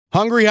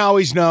Hungry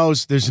Howie's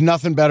knows there's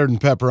nothing better than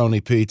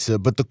pepperoni pizza,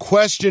 but the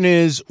question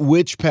is,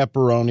 which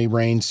pepperoni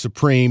reigns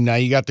supreme? Now,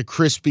 you got the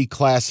crispy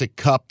classic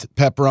cupped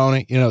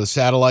pepperoni, the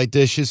satellite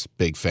dishes,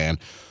 big fan.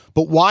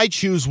 But why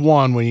choose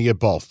one when you get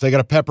both? They got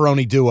a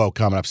pepperoni duo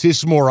coming up. See, this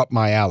is more up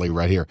my alley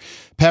right here.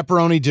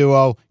 Pepperoni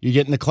duo, you're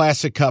getting the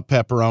classic cup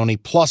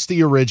pepperoni, plus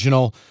the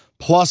original,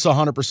 plus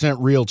 100%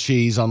 real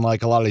cheese,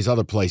 unlike a lot of these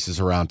other places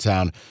around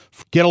town.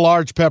 Get a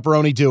large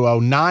pepperoni duo,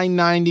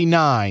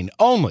 $9.99,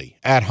 only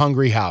at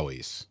Hungry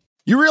Howie's.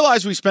 You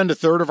realize we spend a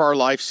third of our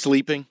life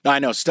sleeping? I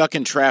know, stuck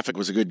in traffic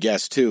was a good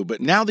guess too, but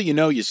now that you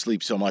know you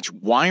sleep so much,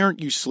 why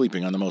aren't you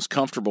sleeping on the most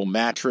comfortable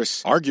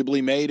mattress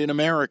arguably made in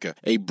America?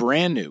 A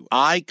brand new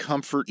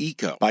iComfort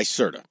Eco by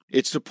Serta.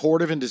 It's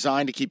supportive and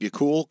designed to keep you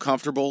cool,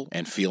 comfortable,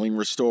 and feeling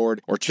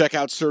restored. Or check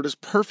out Serta's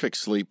Perfect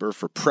Sleeper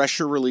for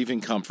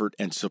pressure-relieving comfort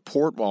and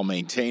support while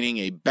maintaining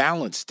a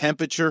balanced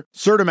temperature.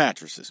 Serta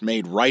mattresses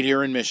made right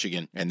here in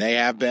Michigan, and they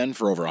have been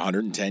for over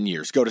 110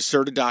 years. Go to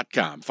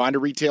Serta.com. Find a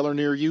retailer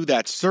near you.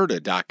 That's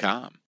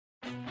Serta.com.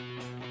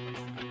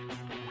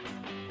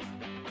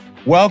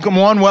 Welcome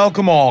one,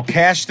 welcome all.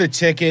 Cash the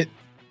ticket.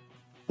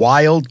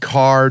 Wild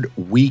Card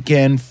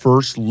Weekend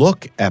First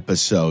Look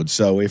episode.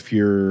 So if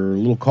you're a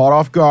little caught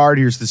off guard,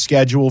 here's the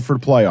schedule for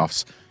the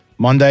playoffs.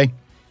 Monday,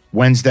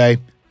 Wednesday,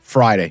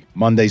 Friday.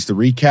 Monday's the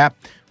recap,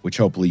 which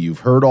hopefully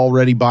you've heard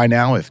already by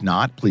now. If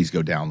not, please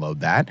go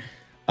download that.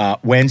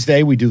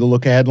 Wednesday, we do the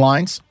look ahead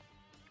lines,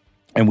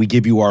 and we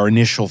give you our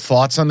initial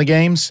thoughts on the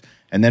games.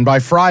 And then by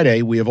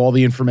Friday, we have all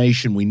the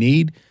information we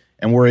need,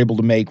 and we're able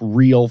to make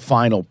real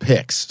final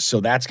picks.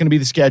 So that's going to be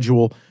the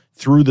schedule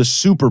through the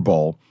Super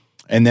Bowl.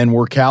 And then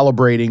we're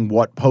calibrating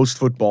what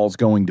post-football is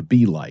going to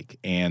be like.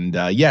 And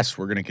yes,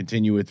 we're going to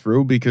continue it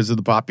through because of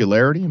the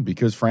popularity and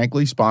because,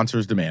 frankly,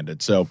 sponsors demand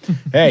it. So,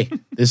 hey,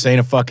 this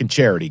ain't a fucking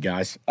charity,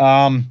 guys.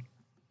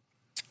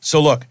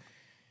 So, look,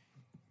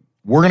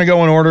 we're going to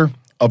go in order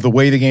of the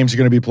way the games are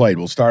going to be played.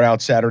 We'll start out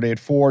Saturday at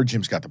 4.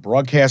 Jim's got the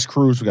broadcast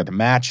crews. We've got the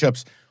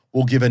matchups.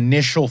 We'll give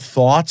initial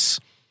thoughts,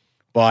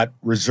 but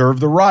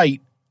reserve the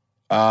right.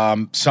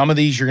 Some of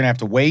these you're going to have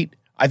to wait.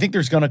 I think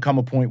there's going to come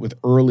a point with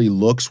early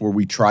looks where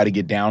we try to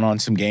get down on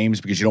some games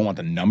because you don't want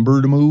the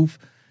number to move.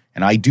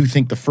 And I do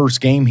think the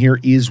first game here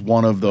is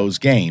one of those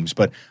games,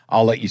 but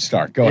I'll let you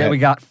start. Go ahead. We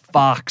got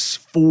Fox,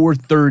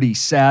 4:30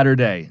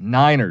 Saturday.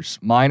 Niners,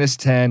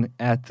 -10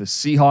 at the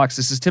Seahawks.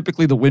 This is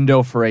typically the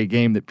window for a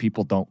game that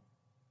people don't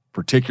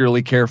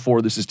particularly care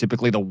for. This is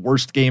typically the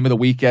worst game of the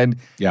weekend.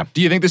 Yeah.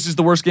 Do you think this is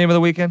the worst game of the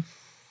weekend?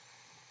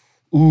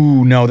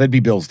 Ooh, no, that'd be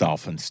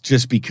Bills-Dolphins,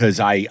 just because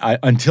I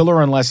until or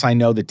unless I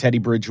know that Teddy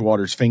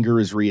Bridgewater's finger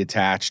is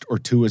reattached or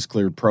Tua's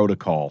cleared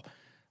protocol,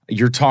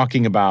 you're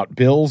talking about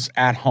Bills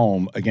at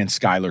home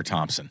against Skylar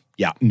Thompson.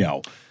 Yeah,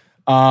 no.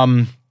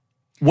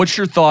 What's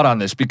your thought on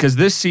this? Because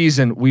this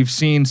season, we've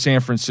seen San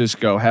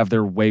Francisco have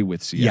their way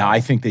with Seattle. Yeah, I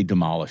think they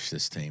demolish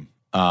this team.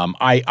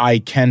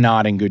 I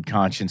cannot in good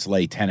conscience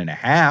lay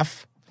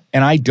 10.5,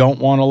 and I don't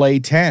want to lay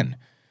 10.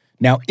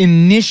 Now,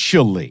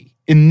 initially,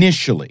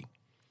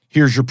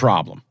 here's your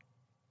problem.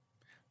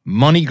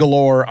 Money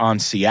galore on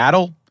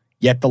Seattle,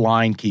 yet the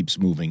line keeps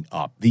moving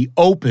up. The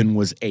open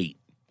was 8.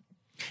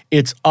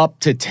 It's up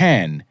to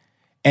 10,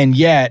 and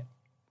yet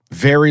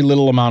very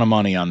little amount of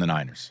money on the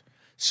Niners.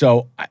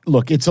 So,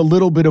 look, it's a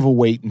little bit of a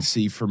wait and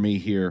see for me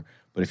here,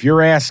 but if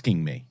you're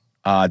asking me,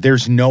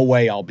 there's no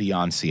way I'll be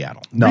on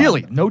Seattle. None.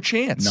 Really? No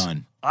chance?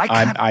 None.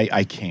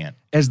 I can't.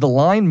 As the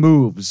line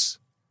moves,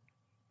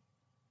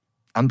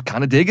 I'm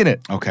kind of digging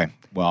it. Okay.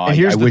 Well,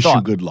 And I wish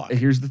you good luck.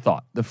 Here's the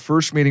thought. The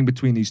first meeting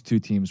between these two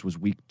teams was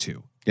week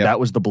 2. Yep. That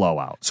was the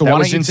blowout. So that why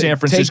was don't you in San take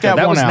Francisco.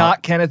 that was one out.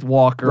 not Kenneth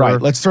Walker.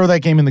 Right. Let's throw that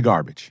game in the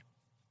garbage.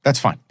 That's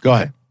fine. Go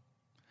ahead.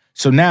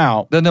 So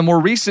now. Then the more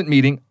recent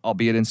meeting,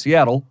 albeit in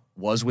Seattle,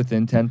 was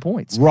within 10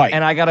 points. Right.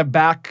 And I got to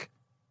back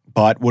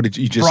But what did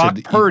you just Brock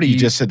said? Purdy You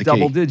just said the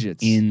double key.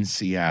 digits. In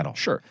Seattle.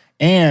 Sure.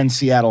 And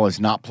Seattle has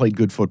not played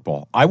good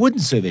football. I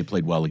wouldn't say they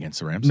played well against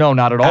the Rams. No,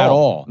 not at all. At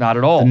all. Not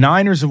at all. The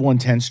Niners have won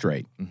 10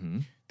 straight. Mm-hmm.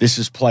 This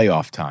is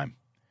playoff time.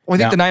 Well, I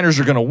think Now- the Niners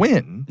are going to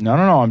win. No.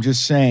 I'm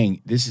just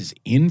saying this is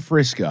in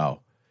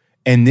Frisco.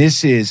 And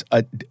this is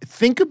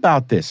think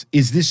about this.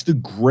 Is this the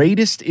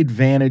greatest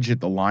advantage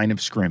at the line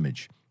of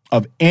scrimmage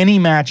of any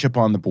matchup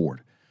on the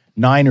board?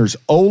 Niners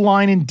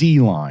O-line and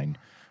D-line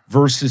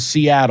versus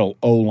Seattle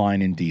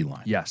O-line and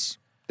D-line. Yes.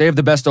 They have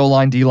the best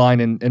O-line, D-line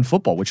in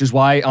football, which is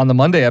why on the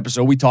Monday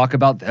episode we talk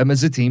about them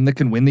as a team that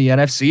can win the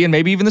NFC and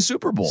maybe even the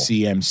Super Bowl.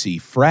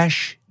 CMC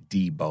fresh,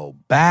 Debo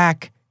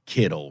back,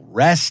 Kittle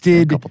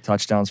rested. A couple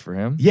touchdowns for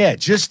him. Yeah,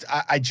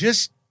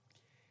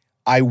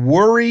 I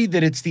worry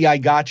that it's the I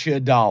got you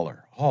 $1.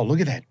 Oh, look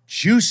at that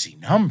juicy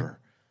number.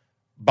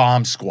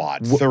 Bomb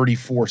Squad,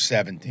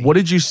 34-17. What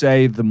did you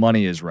say the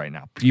money is right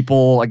now?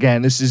 People,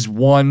 again, this is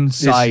one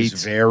site. This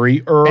is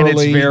very early. And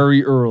it's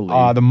very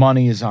early. The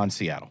money is on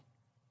Seattle.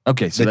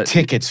 Okay, so the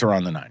tickets are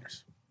on the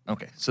Niners.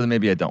 Okay, so then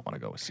maybe I don't want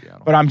to go with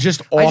Seattle. But I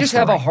just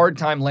have a hard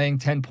time laying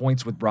 10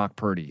 points with Brock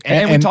Purdy.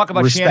 And we talk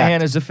about respect.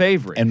 Shanahan as a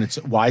favorite. And it's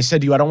why I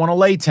said to you, I don't want to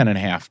lay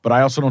 10.5, but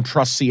I also don't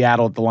trust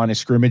Seattle at the line of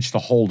scrimmage to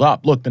hold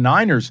up. Look, the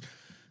Niners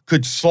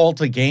could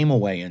salt a game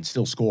away and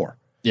still score.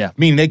 Yeah.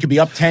 Meaning they could be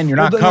up 10, you're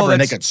not covering,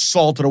 they could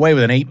salt it away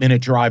with an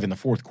 8-minute drive in the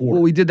fourth quarter.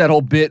 Well, we did that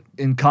whole bit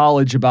in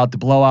college about the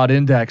blowout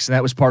index, and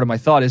that was part of my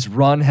thought, is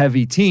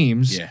run-heavy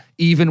teams,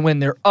 even when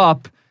they're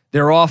up,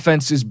 their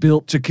offense is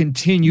built to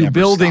continue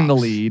building the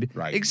lead.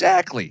 Right.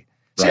 Exactly.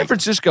 Right. San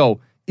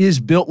Francisco is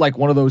built like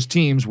one of those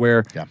teams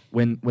where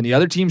when the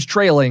other team's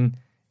trailing,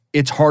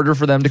 it's harder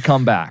for them to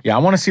come back. Yeah, I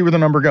want to see where the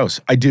number goes.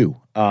 I do.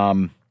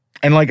 And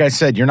like I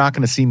said, you're not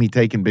going to see me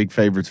taking big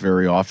favorites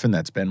very often.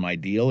 That's been my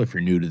deal. If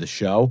you're new to the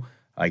show,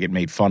 I get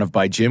made fun of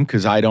by Jim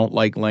because I don't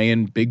like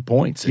laying big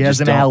points. He has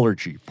an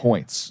allergy,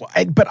 points. Well,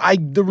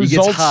 the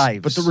results, he gets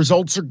hives. But the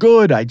results are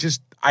good.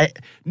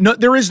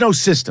 There is no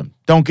system.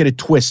 Don't get it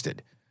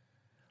twisted.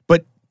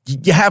 But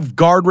you have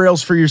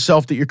guardrails for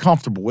yourself that you're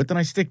comfortable with, and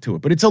I stick to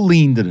it. But it's a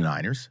lean to the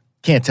Niners.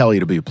 Can't tell you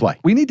to be a play.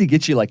 We need to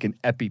get you like an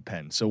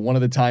EpiPen. So one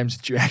of the times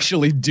that you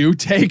actually do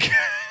take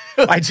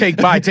I take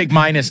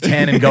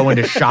 -10 and go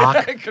into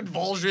shock.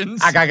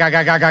 Convulsions.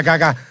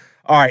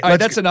 All right,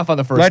 that's enough on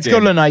the first Let's game. go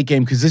to the night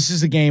game because this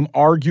is a game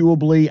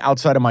arguably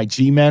outside of my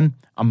G-Men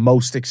I'm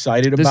most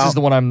excited about. This is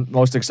the one I'm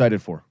most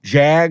excited for.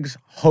 Jags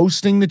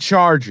hosting the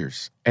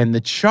Chargers, and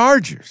the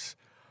Chargers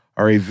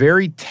are a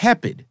very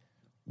tepid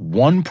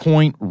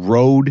 1-point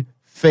road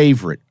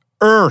favorite.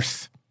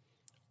 Earth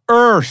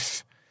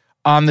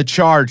on the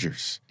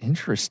Chargers.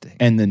 Interesting.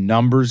 And the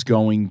numbers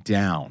going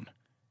down.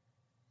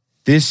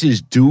 This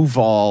is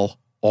Duval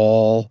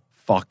all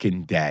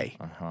fucking day.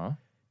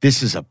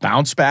 This is a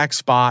bounce back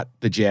spot.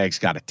 The Jags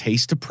got a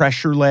taste of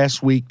pressure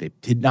last week. They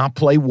did not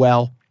play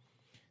well.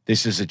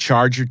 This is a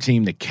Charger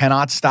team that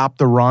cannot stop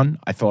the run.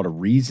 I thought a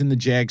reason the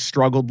Jags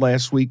struggled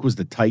last week was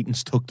the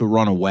Titans took the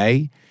run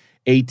away.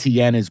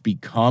 ATN has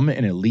become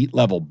an elite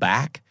level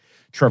back.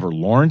 Trevor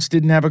Lawrence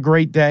didn't have a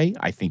great day.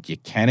 I think you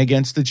can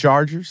against the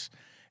Chargers.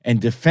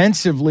 And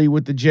defensively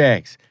with the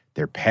Jags,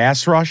 their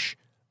pass rush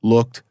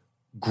looked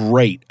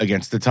great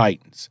against the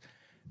Titans.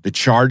 The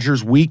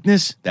Chargers'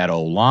 weakness, that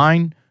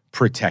O-line,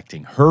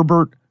 protecting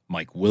Herbert.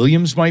 Mike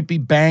Williams might be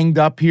banged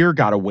up here.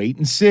 Got to wait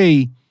and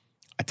see.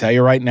 I tell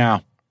you right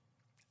now,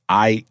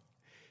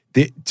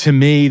 to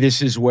me,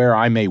 this is where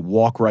I may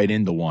walk right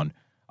into one.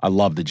 I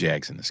love the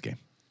Jags in this game.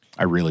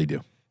 I really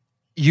do.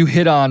 You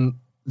hit on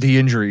the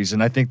injuries,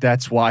 and I think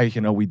that's why,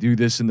 we do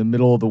this in the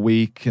middle of the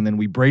week, and then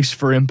we brace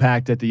for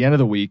impact at the end of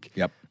the week.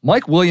 Yep.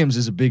 Mike Williams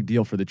is a big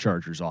deal for the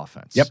Chargers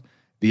offense. Yep.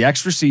 The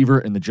ex-receiver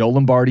in the Joe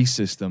Lombardi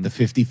system. The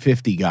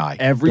 50-50 guy.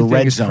 Everything the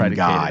red is zone predicated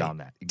guy. on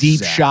that. Deep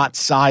Exactly. shot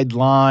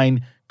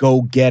sideline,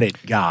 go get it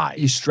guy.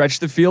 You stretch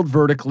the field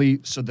vertically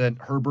so that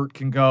Herbert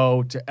can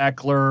go to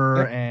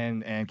Eckler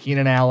and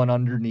Keenan Allen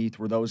underneath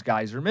where those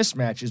guys are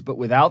mismatches. But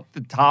without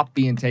the top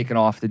being taken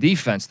off the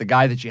defense, the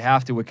guy that you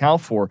have to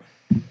account for,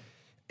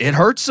 it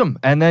hurts them.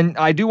 And then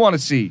I do want to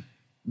see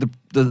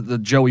the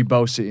Joey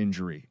Bosa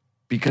injury,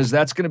 because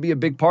that's going to be a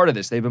big part of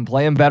this. They've been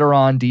playing better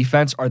on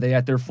defense. Are they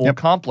at their full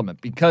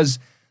complement? Because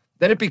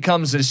then it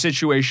becomes a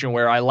situation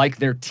where I like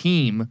their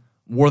team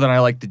more than I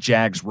like the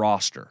Jags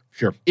roster.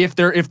 Sure. If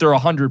they're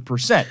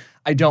 100%.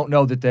 I don't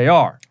know that they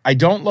are. I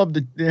don't love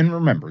and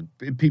remember,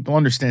 people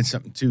understand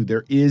something too.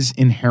 There is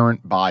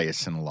inherent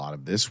bias in a lot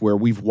of this where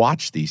we've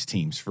watched these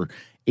teams for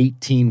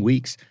 18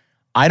 weeks.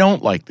 I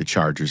don't like the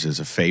Chargers as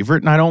a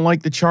favorite, and I don't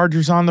like the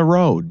Chargers on the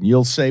road.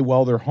 You'll say,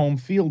 well, their home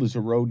field is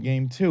a road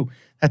game too.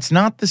 That's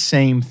not the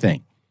same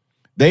thing.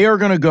 They are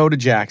going to go to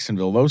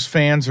Jacksonville. Those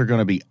fans are going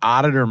to be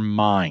out of their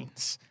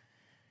minds.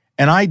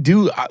 And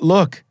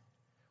look,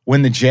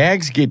 when the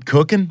Jags get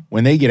cooking,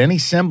 when they get any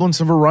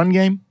semblance of a run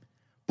game,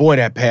 boy,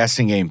 that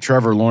passing game,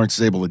 Trevor Lawrence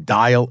is able to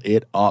dial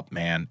it up,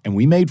 man. And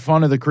we made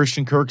fun of the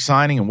Christian Kirk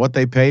signing and what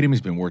they paid him.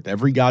 He's been worth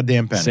every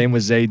goddamn penny. Same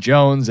with Zay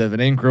Jones, Evan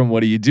Ingram.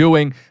 What are you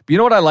doing? But you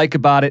know what I like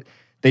about it?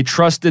 They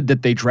trusted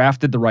that they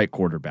drafted the right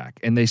quarterback.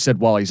 And they said,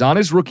 well, he's on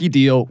his rookie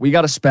deal. We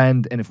got to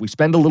spend. And if we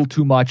spend a little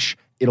too much,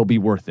 it'll be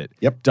worth it.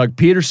 Yep. Doug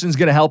Peterson's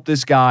going to help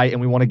this guy, and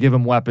we want to give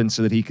him weapons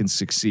so that he can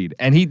succeed.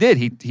 And he did.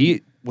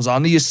 He was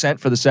on the ascent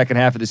for the second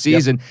half of the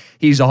season. Yep.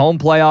 He's a home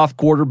playoff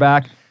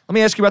quarterback. Let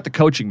me ask you about the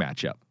coaching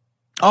matchup.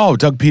 Oh,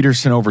 Doug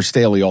Peterson over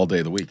Staley all day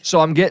of the week. So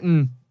I'm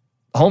getting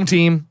home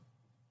team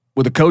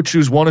with a coach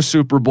who's won a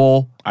Super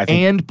Bowl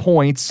and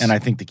points. And I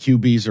think the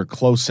QBs are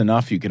close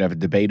enough. You could have a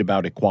debate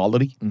about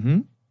equality.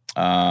 Mm-hmm.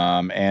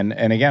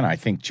 And again, I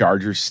think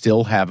Chargers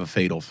still have a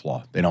fatal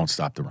flaw. They don't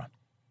stop the run.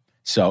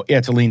 So, yeah,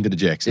 it's a lean to the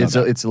Jags. It's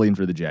a lean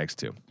for the Jags,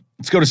 too.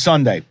 Let's go to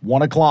Sunday,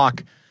 1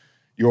 o'clock,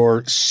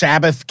 your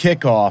Sabbath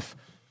kickoff.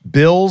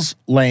 Bills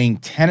laying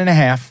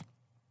 10.5.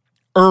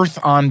 Earth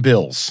on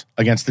Bills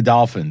against the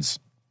Dolphins.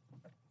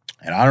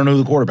 And I don't know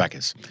who the quarterback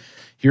is.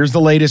 Here's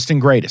the latest and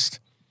greatest.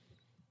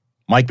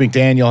 Mike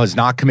McDaniel has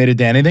not committed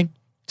to anything.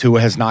 Tua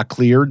has not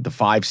cleared the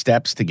 5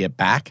 steps to get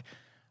back.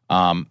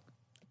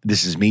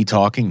 This is me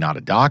talking, not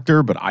a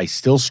doctor, but I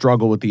still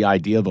struggle with the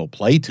idea they'll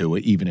play Tua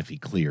even if he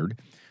cleared.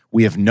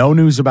 We have no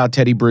news about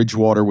Teddy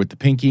Bridgewater with the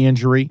pinky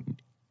injury.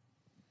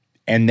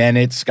 And then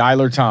it's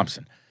Skylar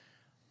Thompson.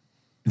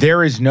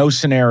 There is no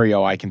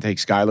scenario I can take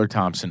Skylar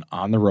Thompson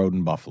on the road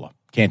in Buffalo.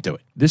 Can't do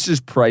it. This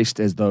is priced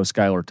as though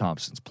Skylar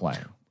Thompson's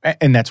playing.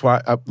 And that's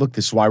why, look,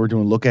 this is why we're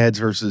doing look-aheads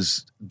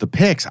versus the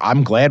picks.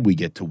 I'm glad we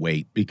get to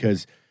wait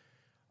because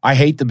I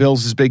hate the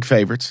Bills as big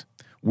favorites.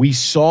 We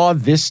saw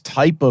this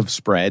type of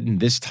spread and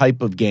this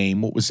type of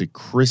game. What was it?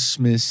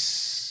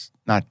 Christmas,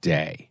 not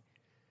day.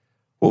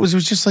 What was it? It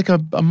was just like a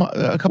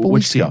couple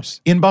weeks ago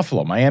in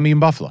Buffalo, Miami and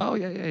Buffalo. Oh,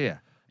 yeah.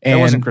 And,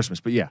 that wasn't Christmas,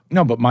 but yeah.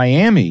 No, but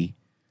Miami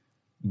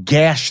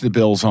gashed the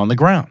Bills on the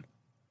ground.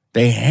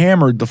 They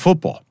hammered the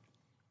football.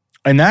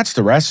 And that's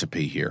the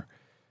recipe here.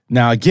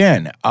 Now,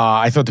 again,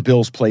 I thought the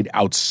Bills played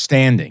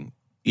outstanding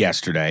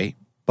yesterday,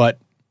 but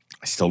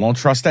I still don't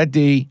trust that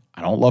D.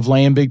 I don't love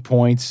laying big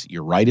points.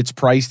 You're right, it's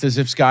priced as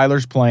if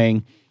Skyler's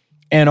playing.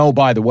 And, oh,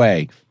 by the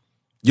way,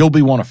 you'll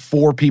be one of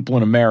 4 people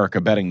in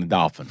America betting the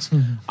Dolphins.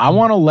 I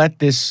want to let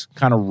this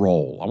kind of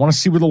roll. I want to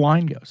see where the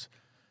line goes.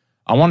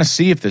 I want to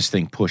see if this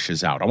thing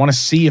pushes out. I want to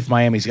see if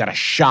Miami's got a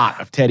shot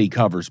of Teddy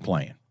Covers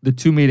playing. The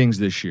 2 meetings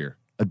this year,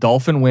 a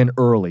Dolphin win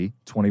early,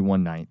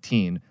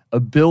 21-19. A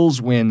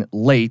Bills win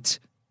late,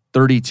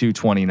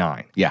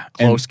 32-29. Yeah.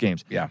 Close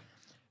games. Yeah.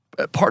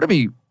 Part of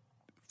me,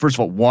 first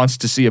of all, wants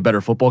to see a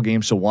better football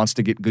game, so wants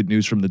to get good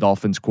news from the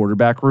Dolphins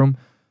quarterback room.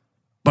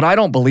 But I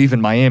don't believe in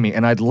Miami,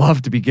 and I'd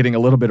love to be getting a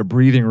little bit of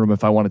breathing room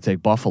if I want to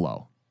take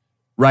Buffalo.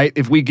 Right?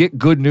 If we get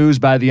good news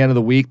by the end of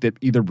the week that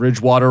either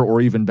Bridgewater or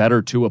even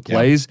better Tua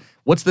plays,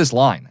 what's this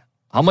line?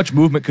 How much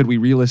movement could we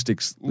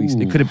realistically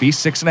see? Could it be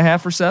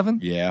 6.5 or 7?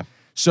 Yeah.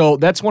 So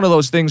that's one of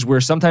those things where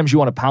sometimes you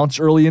want to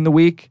pounce early in the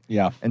week.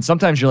 Yeah. And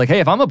sometimes you're like, hey,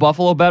 if I'm a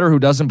Buffalo bettor who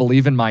doesn't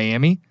believe in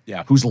Miami,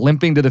 who's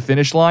limping to the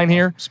finish line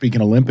here.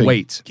 Speaking of limping,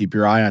 wait. Keep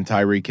your eye on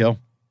Tyreek Hill.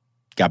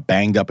 Got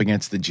banged up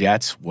against the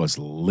Jets, was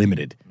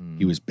limited.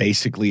 He was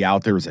basically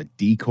out there as a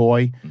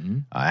decoy.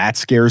 That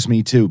scares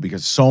me too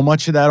because so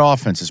much of that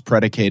offense is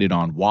predicated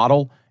on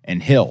Waddle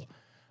and Hill.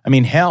 I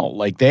mean, hell,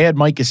 like they had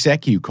Mike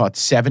Gesicki who caught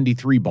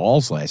 73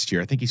 balls last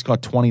year. I think he's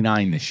caught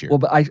 29 this year. Well,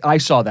 but I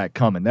saw that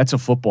coming. That's a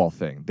football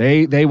thing.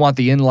 They want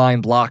the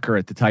inline blocker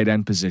at the tight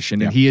end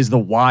position, and he is the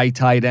Y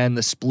tight end,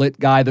 the split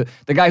guy, the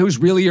guy who's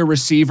really a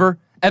receiver.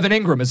 Evan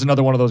Ingram is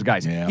another one of those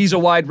guys. Yeah. He's a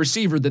wide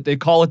receiver that they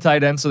call a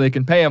tight end so they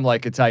can pay him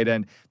like a tight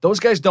end. Those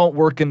guys don't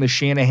work in the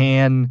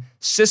Shanahan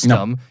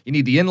system. No. You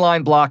need the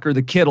inline blocker,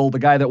 the Kittle, the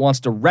guy that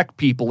wants to wreck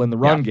people in the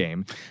run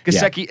game.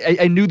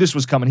 Gesicki, I knew this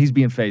was coming. He's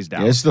being phased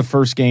out. This is the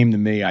first game to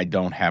me I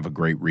don't have a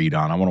great read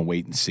on. I want to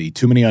wait and see.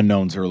 Too many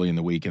unknowns early in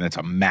the week, and that's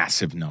a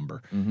massive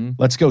number.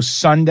 Let's go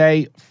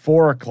Sunday,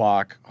 4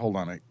 o'clock. Hold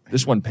on.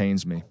 This one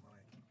pains me.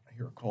 I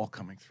hear a call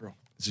coming through.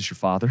 Is this your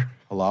father?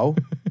 Hello?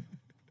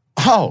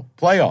 Oh,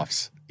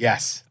 playoffs.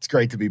 Yes, it's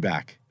great to be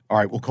back. All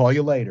right, we'll call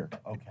you later.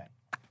 Okay.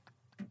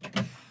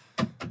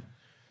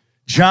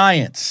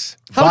 Giants.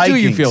 How Vikings.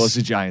 do you feel as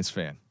a Giants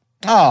fan?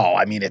 Oh,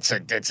 I mean, it's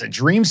a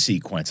dream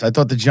sequence. I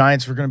thought the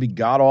Giants were going to be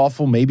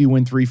god-awful, maybe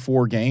win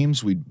 3-4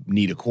 games. We'd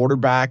need a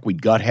quarterback.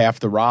 We'd gut half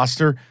the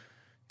roster.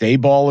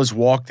 Dayball has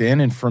walked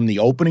in, and from the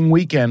opening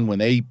weekend when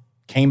they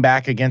came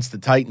back against the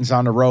Titans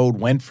on the road,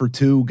 went for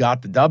 2,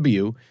 got the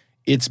W,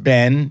 it's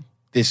been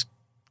this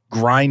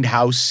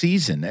grindhouse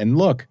season. And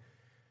look,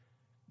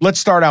 let's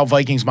start out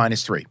Vikings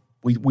 -3.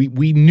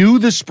 We knew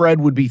the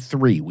spread would be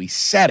 3. We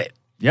said it.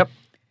 Yep.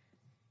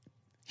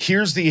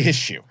 Here's the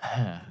issue.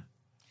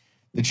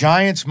 The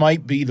Giants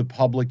might be the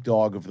public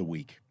dog of the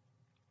week,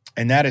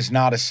 and that is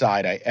not a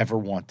side I ever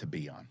want to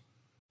be on.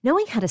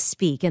 Knowing how to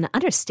speak and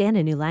understand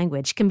a new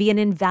language can be an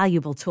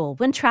invaluable tool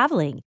when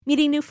traveling,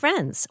 meeting new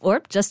friends,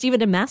 or just even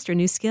to master a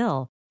new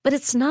skill. But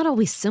it's not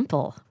always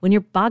simple when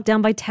you're bogged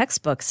down by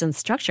textbooks and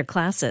structured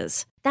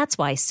classes. That's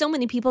why so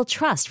many people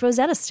trust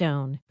Rosetta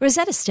Stone.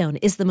 Rosetta Stone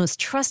is the most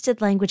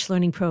trusted language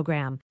learning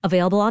program,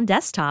 available on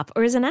desktop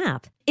or as an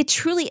app. It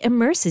truly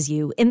immerses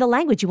you in the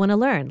language you want to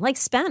learn, like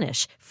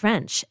Spanish,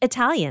 French,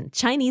 Italian,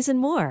 Chinese, and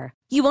more.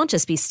 You won't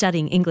just be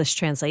studying English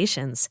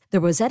translations. The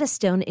Rosetta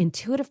Stone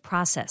intuitive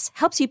process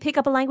helps you pick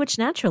up a language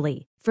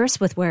naturally, first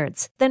with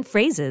words, then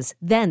phrases,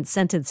 then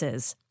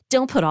sentences.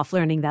 Don't put off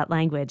learning that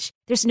language.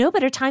 There's no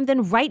better time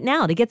than right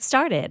now to get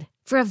started.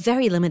 For a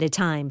very limited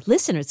time,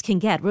 listeners can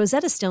get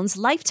Rosetta Stone's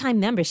lifetime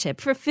membership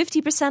for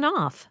 50%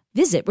 off.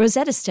 Visit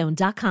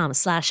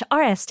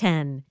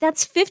rosettastone.com/rs10.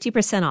 That's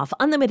 50% off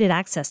unlimited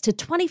access to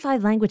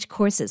 25 language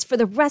courses for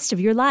the rest of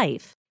your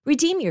life.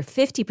 Redeem your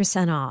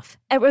 50% off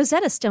at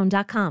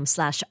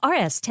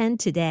rosettastone.com/rs10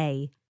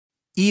 today.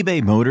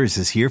 eBay Motors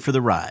is here for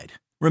the ride.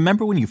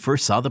 Remember when you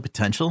first saw the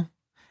potential?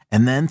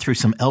 And then through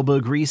some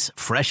elbow grease,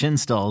 fresh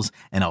installs,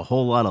 and a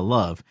whole lot of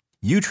love,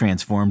 you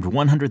transformed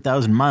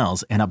 100,000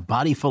 miles and a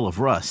body full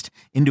of rust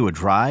into a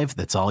drive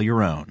that's all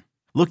your own.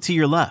 Look to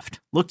your left.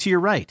 Look to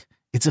your right.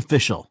 It's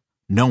official.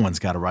 No one's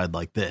got a ride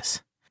like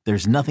this.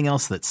 There's nothing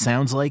else that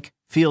sounds like,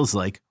 feels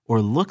like,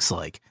 or looks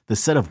like the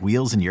set of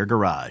wheels in your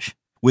garage.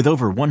 With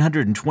over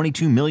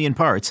 122 million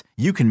parts,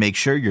 you can make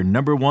sure your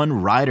number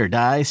one ride or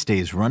die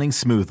stays running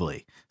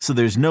smoothly. So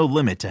there's no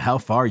limit to how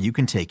far you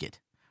can take it.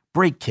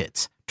 Brake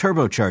kits,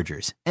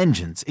 turbochargers,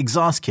 engines,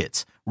 exhaust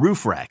kits,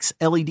 roof racks,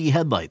 LED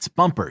headlights,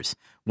 bumpers,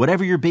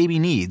 whatever your baby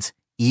needs,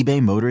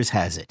 eBay Motors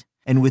has it.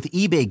 And with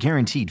eBay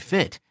Guaranteed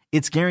Fit,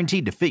 it's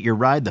guaranteed to fit your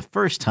ride the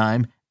first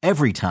time,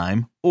 every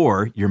time,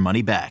 or your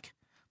money back.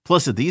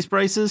 Plus, at these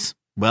prices,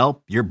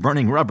 well, you're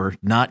burning rubber,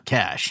 not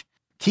cash.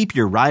 Keep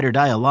your ride or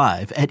die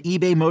alive at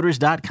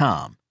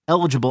ebaymotors.com.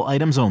 Eligible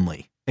items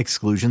only.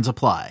 Exclusions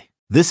apply.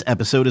 This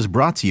episode is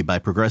brought to you by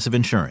Progressive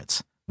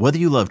Insurance. Whether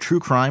you love true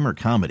crime or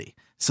comedy,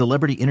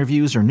 celebrity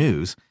interviews or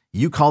news,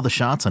 you call the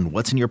shots on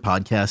what's in your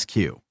podcast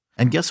queue.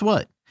 And guess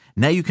what?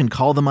 Now you can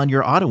call them on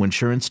your auto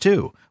insurance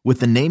too with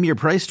the Name Your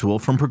Price tool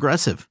from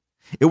Progressive.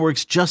 It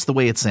works just the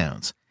way it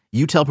sounds.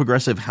 You tell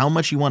Progressive how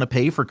much you want to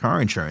pay for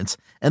car insurance,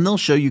 and they'll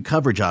show you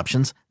coverage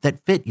options that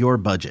fit your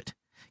budget.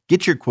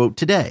 Get your quote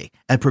today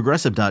at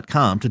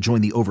Progressive.com to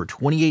join the over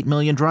 28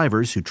 million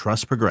drivers who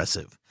trust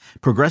Progressive.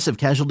 Progressive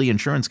Casualty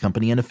Insurance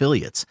Company and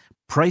Affiliates.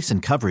 Price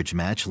and coverage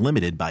match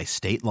limited by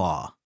state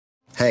law.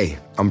 Hey,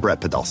 I'm Brett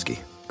Podolsky,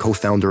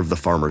 co-founder of The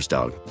Farmer's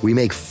Dog. We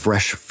make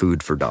fresh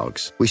food for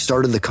dogs. We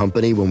started the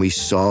company when we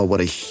saw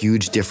what a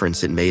huge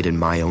difference it made in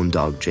my own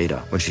dog,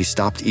 Jada, when she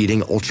stopped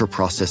eating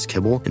ultra-processed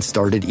kibble and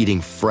started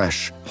eating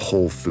fresh,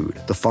 whole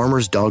food. The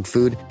Farmer's Dog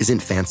food isn't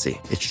fancy.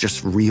 It's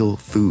just real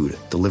food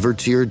delivered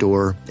to your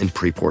door in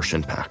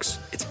pre-portioned packs.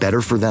 It's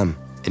better for them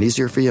and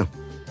easier for you.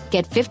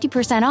 Get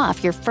 50%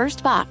 off your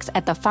first box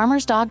at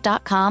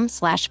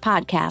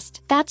thefarmersdog.com/podcast.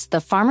 That's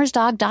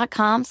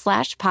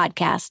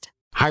thefarmersdog.com/podcast.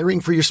 Hiring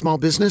for your small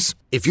business?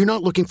 If you're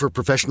not looking for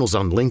professionals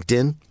on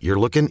LinkedIn, you're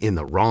looking in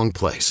the wrong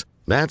place.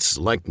 That's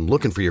like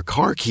looking for your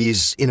car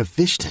keys in a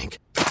fish tank.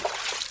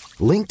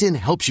 LinkedIn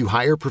helps you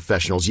hire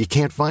professionals you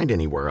can't find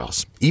anywhere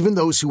else, even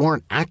those who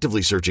aren't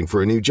actively searching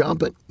for a new job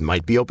but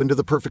might be open to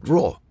the perfect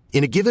role.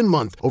 In a given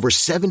month, over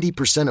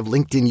 70% of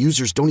LinkedIn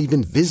users don't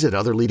even visit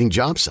other leading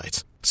job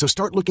sites. So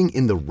start looking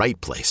in the right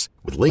place.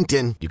 With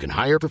LinkedIn, you can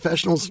hire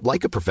professionals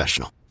like a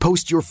professional.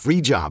 Post your free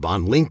job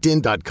on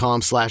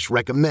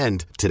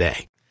linkedin.com/recommend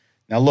today.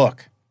 Now,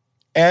 look,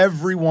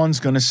 everyone's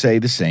going to say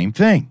the same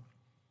thing.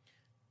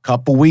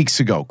 Couple weeks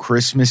ago,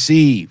 Christmas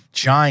Eve,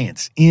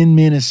 Giants in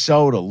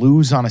Minnesota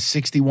lose on a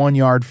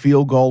 61-yard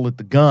field goal at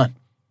the gun.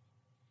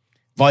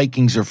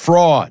 Vikings are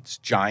frauds.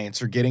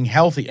 Giants are getting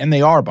healthy. And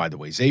they are, by the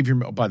way. Xavier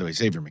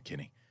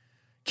McKinney.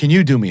 Can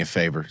you do me a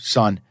favor,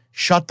 son?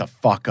 Shut the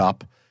fuck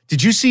up.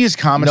 Did you see his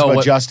comments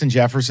about Justin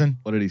Jefferson?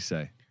 What did he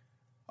say?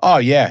 Oh,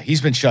 yeah. He's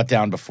been shut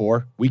down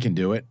before. We can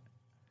do it.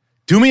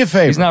 Do me a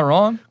favor. He's not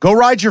wrong. Go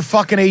ride your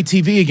fucking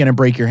ATV again and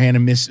break your hand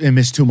and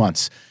miss 2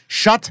 months.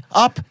 Shut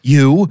up,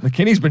 you.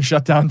 McKinney's been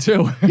shut down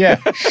too. Yeah,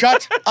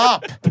 shut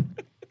up.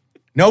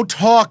 No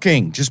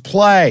talking. Just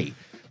play.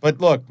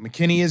 But look,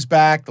 McKinney is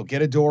back. They'll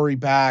get Adoree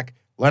back.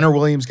 Leonard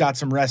Williams got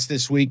some rest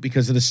this week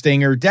because of the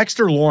stinger.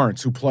 Dexter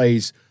Lawrence, who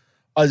plays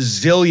a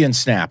zillion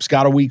snaps,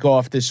 got a week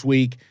off this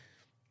week.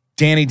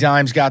 Danny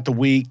Dimes got the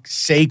week.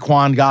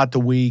 Saquon got the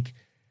week.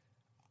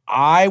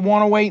 I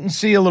want to wait and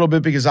see a little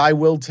bit because I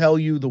will tell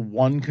you the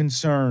one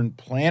concern,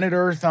 planet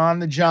Earth on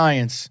the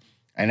Giants,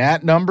 and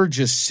that number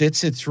just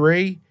sits at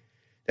 3.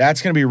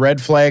 That's going to be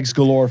red flags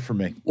galore for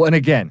me. Well, and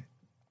again,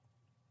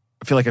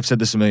 I feel like I've said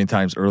this a million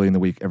times early in the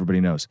week. Everybody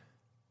knows.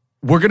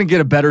 We're going to get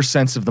a better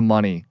sense of the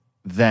money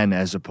then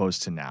as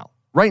opposed to now.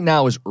 Right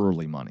now is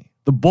early money.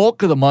 The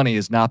bulk of the money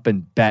has not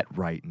been bet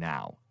right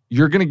now.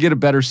 You're going to get a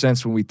better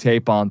sense when we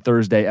tape on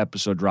Thursday,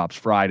 episode drops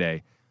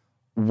Friday,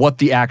 what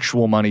the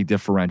actual money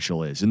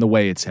differential is and the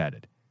way it's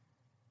headed.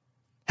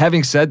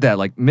 Having said that,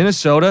 like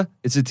Minnesota,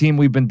 it's a team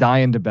we've been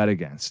dying to bet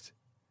against.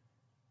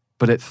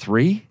 But at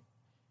 3,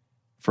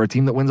 for a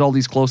team that wins all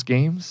these close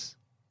games,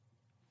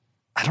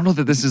 I don't know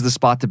that this is the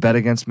spot to bet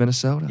against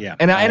Minnesota. Yeah.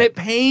 And it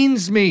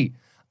pains me.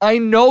 I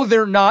know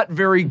they're not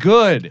very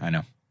good. I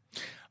know.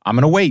 I'm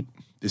going to wait.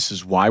 This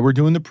is why we're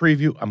doing the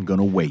preview. I'm going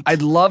to wait.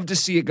 I'd love to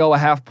see it go a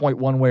half point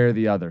one way or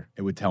the other.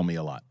 It would tell me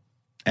a lot.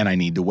 And I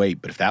need to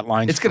wait. But if that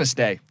line's... It's going to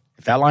stay.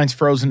 If that line's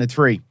frozen at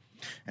 3...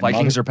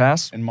 Vikings are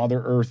pass? And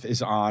Mother Earth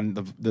is on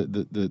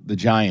the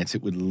Giants,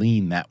 it would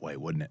lean that way,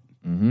 wouldn't it?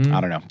 Mm-hmm.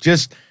 I don't know.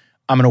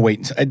 I'm going to wait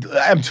and see.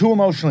 I'm too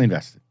emotionally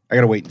invested. I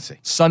got to wait and see.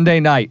 Sunday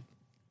night,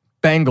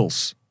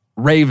 Bengals,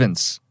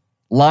 Ravens.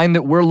 Line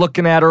that we're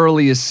looking at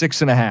early is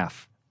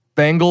 6.5.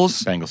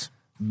 Bengals.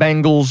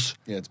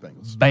 Yeah, it's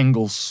Bengals.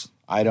 Bengals.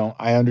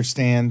 I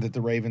understand that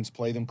the Ravens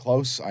play them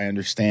close. I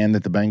understand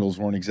that the Bengals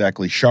weren't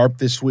exactly sharp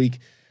this week.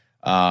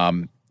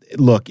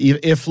 Look,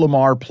 if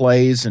Lamar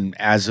plays, and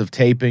as of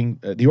taping,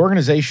 the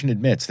organization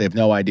admits they have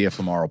no idea if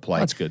Lamar will play.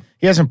 That's good.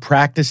 He hasn't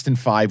practiced in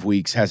 5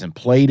 weeks, hasn't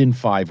played in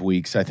 5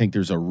 weeks. I think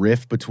there's a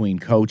rift between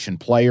coach and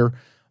player.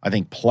 I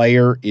think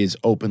player is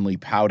openly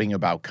pouting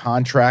about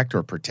contract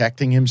or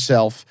protecting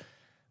himself.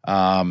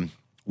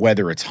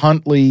 Whether it's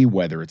Huntley,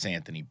 whether it's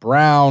Anthony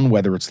Brown,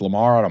 whether it's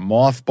Lamar out of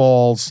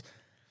mothballs,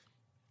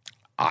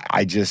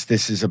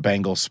 this is a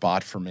Bengals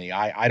spot for me.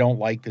 I don't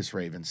like this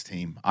Ravens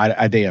team.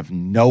 They have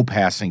no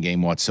passing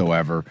game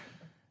whatsoever.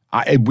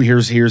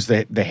 Here's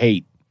the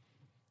hate.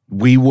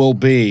 We will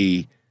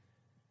be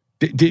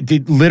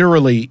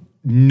literally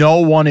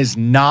no one is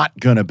not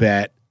going to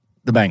bet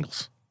the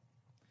Bengals.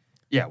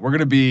 Yeah, we're going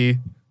to be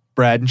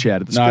Brad and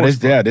Chad at the sports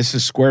bar. This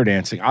is square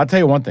dancing. I'll tell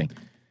you one thing.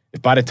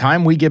 If by the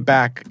time we get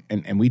back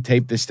and we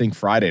tape this thing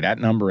Friday, that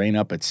number ain't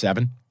up at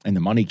 7 and the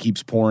money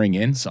keeps pouring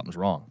in, Something's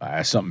wrong.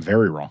 Something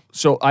very wrong.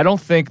 So I don't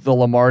think the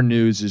Lamar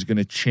news is going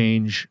to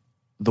change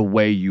the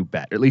way you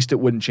bet. At least it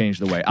wouldn't change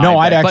the way No,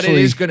 I I'd bet. actually- But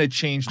it is going to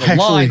change the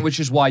line,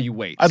 which is why you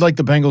wait. I'd like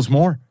the Bengals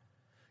more.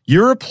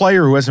 You're a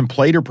player who hasn't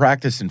played or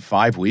practiced in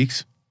 5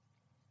 weeks,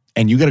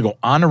 and you got to go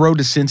on the road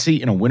to Cincy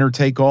in a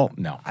winner-take-all?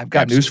 No. I've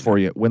got news for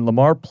you. When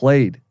Lamar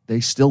played, they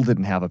still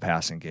didn't have a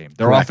passing game.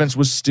 Their Correct. offense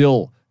was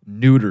still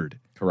neutered.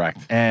 Correct.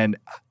 And,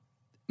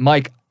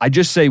 Mike, I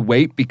just say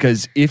wait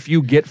because if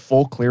you get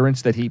full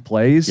clearance that he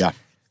plays,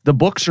 the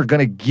books are going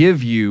to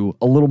give you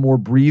a little more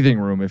breathing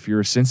room if you're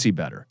a Cincy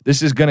bettor.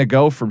 This is going to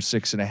go from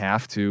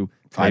 6.5 to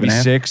maybe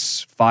 5.5?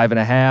 6,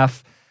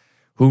 5.5.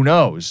 Who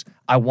knows?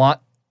 I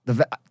want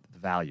the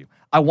value.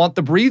 I want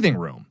the breathing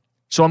room.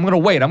 So I'm going to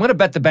wait. I'm going to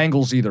bet the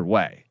Bengals either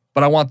way.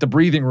 But I want the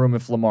breathing room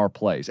if Lamar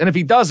plays. And if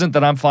he doesn't,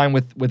 then I'm fine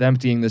with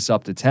emptying this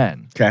up to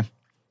 10. Okay.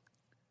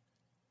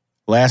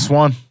 Last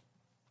one.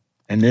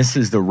 And this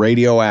is the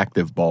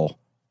radioactive bowl.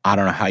 I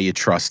don't know how you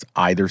trust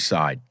either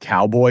side.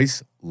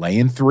 Cowboys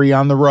laying 3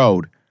 on the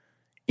road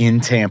in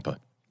Tampa.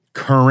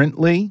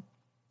 Currently,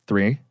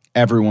 3.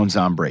 everyone's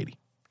on Brady.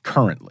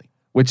 Currently.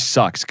 Which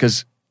sucks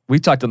because we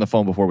talked on the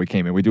phone before we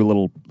came in. We do a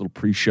little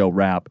pre-show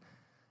wrap.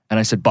 And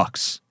I said,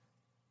 Bucks.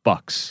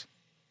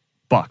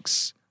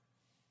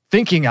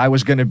 Thinking I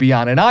was going to be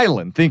on an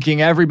island.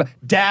 Thinking everybody,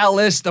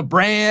 Dallas, the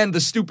brand, the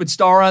stupid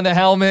star on the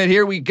helmet.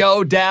 Here we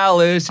go,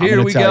 Dallas.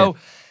 Here we go.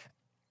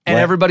 And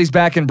everybody's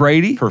back in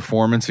Brady.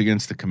 Performance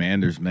against the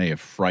Commanders may have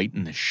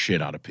frightened the shit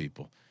out of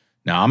people.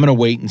 Now, I'm going to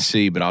wait and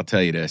see, but I'll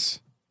tell you this.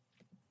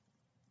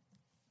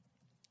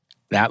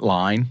 That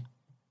line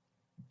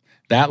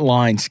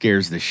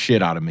scares the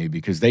shit out of me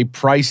because they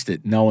priced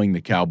it knowing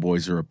the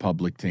Cowboys are a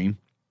public team,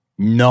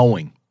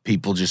 knowing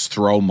people just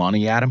throw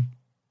money at them.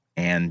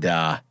 And,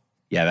 that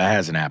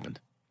hasn't happened.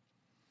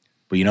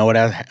 But you know what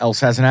else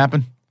hasn't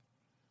happened?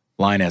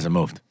 Line hasn't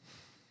moved.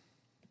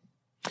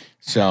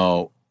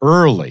 So,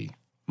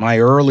 my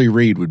early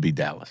read would be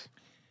Dallas.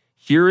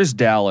 Here is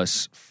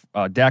Dallas,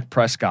 Dak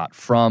Prescott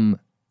from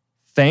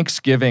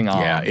Thanksgiving on.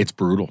 Yeah, it's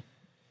brutal.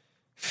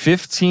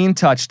 15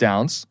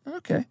 touchdowns.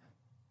 Okay.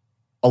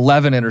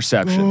 11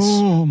 interceptions.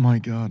 Oh, my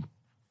God.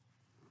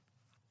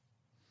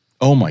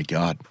 Oh, my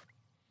God.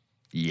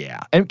 Yeah.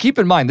 And keep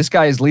in mind, this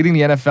guy is leading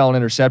the NFL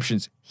in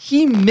interceptions.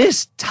 He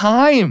missed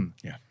time.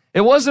 Yeah.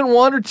 It wasn't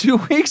 1 or 2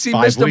 weeks. He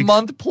 5 missed weeks. a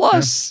month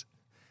plus. Yeah.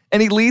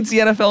 And he leads the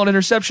NFL in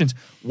interceptions.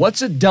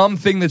 What's a dumb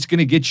thing that's going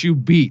to get you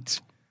beat?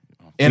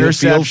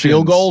 Interceptions.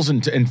 Field goals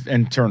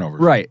and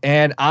turnovers. Right.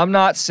 And I'm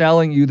not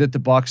selling you that the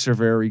Bucs are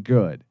very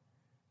good.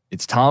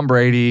 It's Tom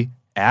Brady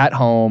at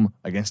home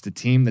against a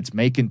team that's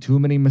making too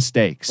many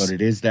mistakes. But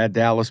it is that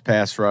Dallas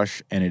pass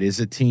rush, and it is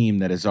a team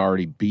that has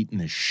already beaten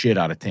the shit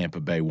out of Tampa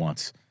Bay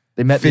once.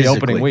 They met the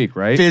opening week,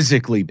 right?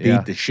 Physically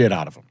beat the shit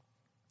out of them.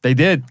 They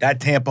did. That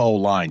Tampa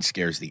O-line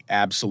scares the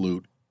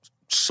absolute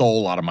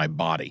soul out of my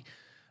body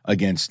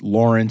against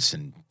Lawrence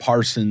and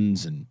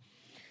Parsons. And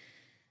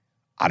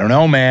I don't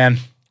know, man.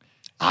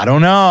 I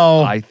don't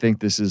know. I think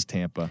this is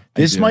Tampa.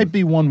 This might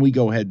be one we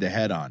go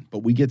head-to-head on, but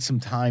we get some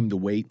time to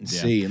wait and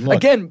see. And look,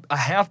 again, a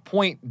half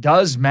point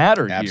does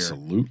matter here.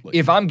 Absolutely.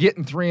 If I'm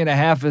getting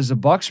 3.5 as a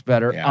Bucs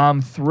better,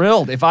 I'm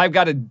thrilled. If I've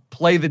got to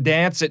play the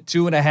dance at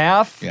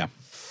 2.5. Yeah.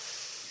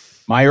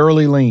 My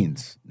early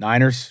leans,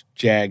 Niners,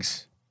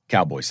 Jags,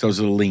 Cowboys. Those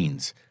are the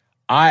leans.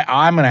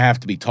 I'm going to have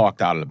to be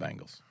talked out of the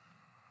Bengals.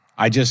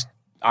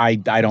 I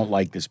don't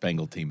like this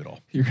Bengal team at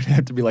all. You're going to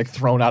have to be like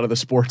thrown out of the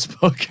sports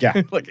book.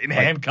 Yeah. like in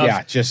handcuffs.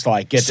 Yeah, just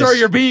like Sir,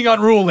 you're being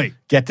unruly.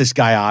 Get this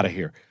guy out of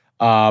here.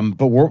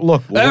 But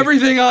we'll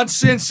everything on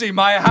Cincy,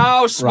 my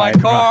house, my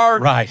car,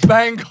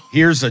 Bengal.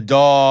 Here's a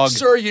dog.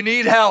 Sir, you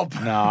need help.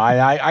 No,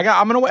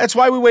 I'm gonna. That's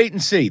why we wait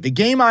and see. The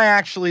game I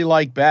actually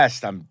like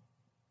best,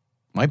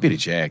 might be the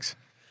Jags.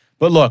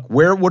 But look,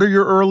 what are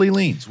your early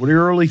leans? What are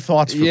your early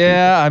thoughts? For people?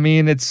 I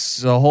mean,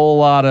 it's a whole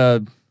lot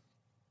of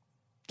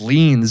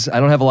leans. I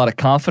don't have a lot of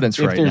confidence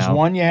right now. If there's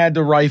one you had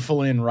to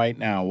rifle in right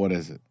now, what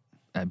is it?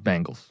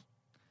 Bengals,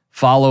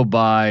 followed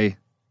by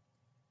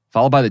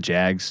the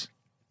Jags.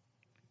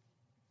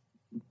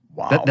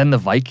 Wow. Then the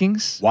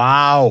Vikings.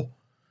 Wow.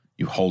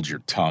 You hold your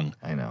tongue.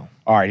 I know.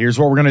 All right, here's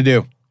what we're gonna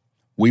do.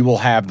 We will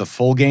have the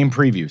full game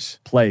previews,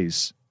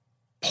 plays,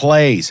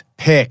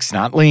 picks,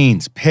 not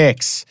leans,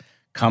 picks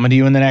coming to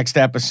you in the next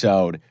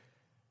episode.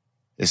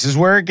 This is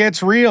where it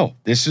gets real.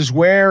 This is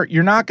where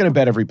you're not going to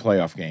bet every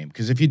playoff game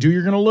because if you do,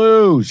 you're going to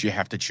lose. You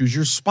have to choose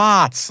your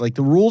spots. Like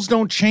the rules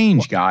don't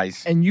change,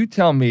 guys. And you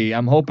tell me,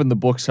 I'm hoping the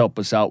books help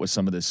us out with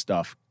some of this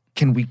stuff.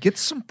 Can we get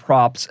some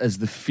props as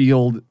the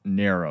field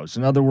narrows?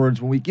 In other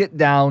words, when we get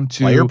down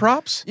to player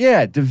props?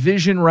 Yeah,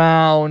 division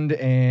round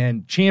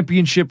and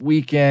championship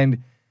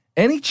weekend,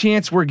 any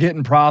chance we're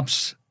getting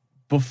props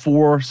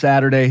before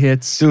Saturday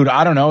hits? Dude,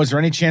 I don't know. Is there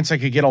any chance I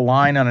could get a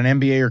line on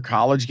an NBA or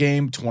college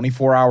game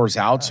 24 hours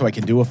out so I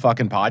can do a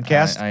fucking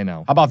podcast? I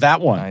know. How about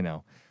that one? I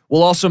know.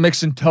 We'll also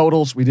mix in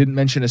totals. We didn't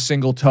mention a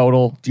single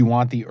total. Do you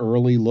want the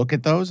early look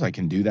at those? I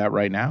can do that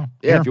right now.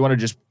 Yeah, if you want to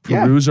just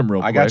peruse them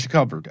real quick. I got you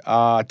covered.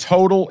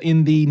 Total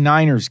in the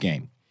Niners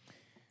game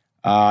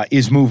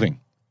is moving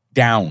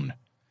down.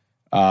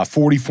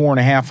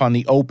 44.5 on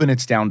the open.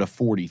 It's down to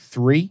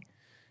 43.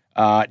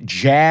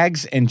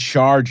 Jags and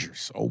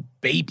Chargers. Oh,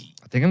 baby.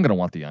 I think I'm going to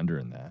want the under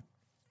in that.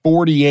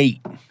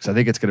 48. Because I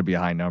think it's going to be a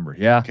high number.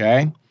 Yeah.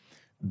 Okay.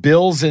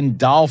 Bills and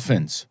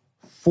Dolphins.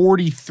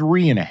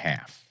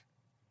 43.5.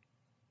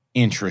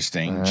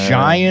 Interesting.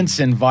 Giants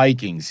and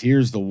Vikings.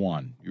 Here's the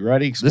one. You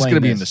ready? Explain this is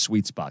going to be in the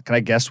sweet spot. Can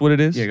I guess what it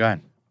is? Yeah, go ahead.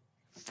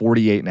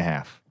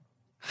 48.5.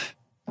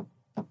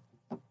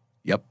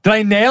 Yep. Did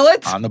I nail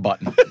it? On the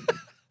button.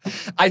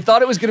 I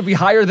thought it was going to be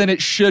higher than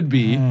it should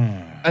be.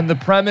 And the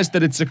premise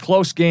that it's a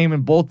close game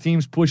and both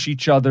teams push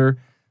each other.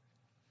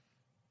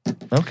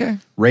 Okay.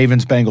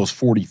 Ravens, Bengals,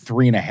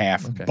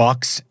 43.5. Okay.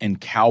 Bucks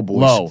and Cowboys,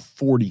 low.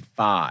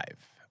 45.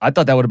 I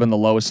thought that would have been the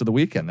lowest of the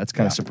weekend. That's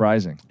kind of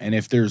surprising. And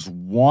if there's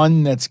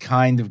one that's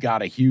kind of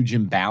got a huge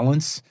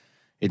imbalance,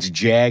 it's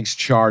Jags,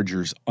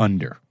 Chargers,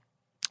 under.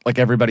 Like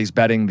everybody's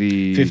betting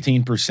the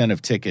 15%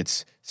 of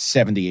tickets,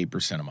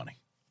 78% of money.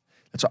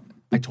 That's what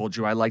I told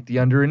you I liked the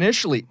under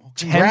initially.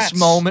 Congrats. Tense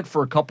moment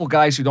for a couple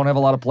guys who don't have a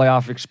lot of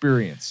playoff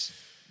experience.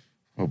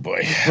 Oh,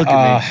 boy. Look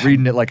at me,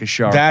 reading it like a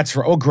shark. That's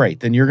right. Oh, great.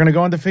 Then you're going to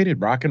go undefeated.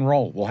 Rock and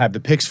roll. We'll have the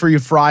picks for you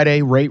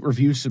Friday. Rate,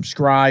 review,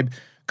 subscribe.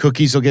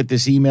 Cookies will get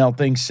this email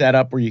thing set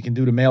up where you can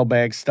do the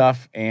mailbag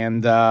stuff,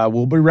 and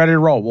we'll be ready to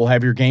roll. We'll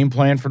have your game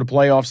plan for the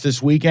playoffs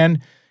this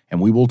weekend, and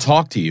we will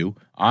talk to you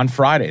on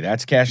Friday.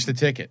 That's Cash the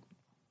Ticket.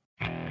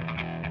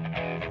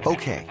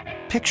 Okay,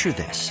 picture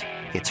this.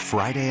 It's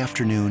Friday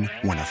afternoon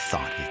when a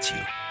thought hits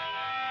you.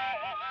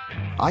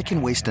 I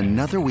can waste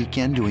another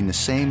weekend doing the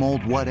same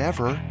old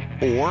whatever,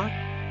 or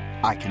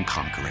I can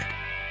conquer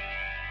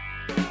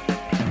it.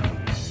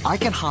 I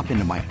can hop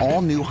into my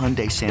all-new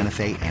Hyundai Santa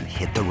Fe and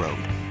hit the road.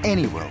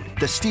 Any road.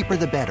 The steeper,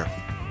 the better.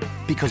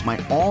 Because my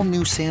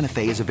all-new Santa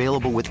Fe is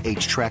available with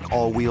H-Track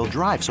all-wheel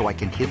drive, so I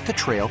can hit the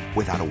trail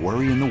without a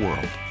worry in the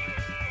world.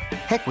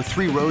 Heck, with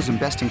 3 rows and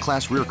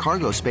best-in-class rear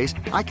cargo space,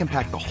 I can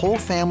pack the whole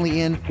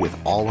family in with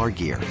all our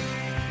gear.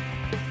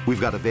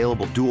 We've got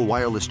available dual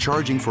wireless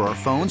charging for our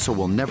phones, so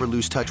we'll never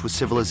lose touch with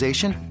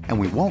civilization, and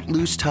we won't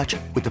lose touch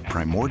with the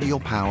primordial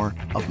power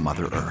of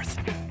Mother Earth.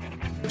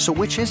 So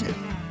which is it?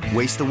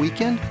 Waste the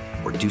weekend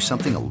or do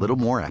something a little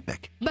more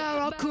epic?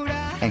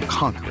 And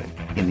conquer it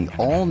in the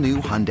all-new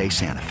Hyundai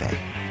Santa Fe.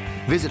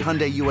 Visit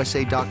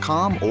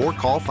HyundaiUSA.com or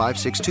call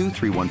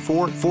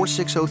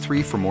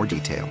 562-314-4603 for more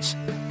details.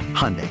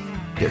 Hyundai,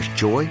 there's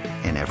joy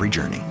in every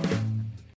journey.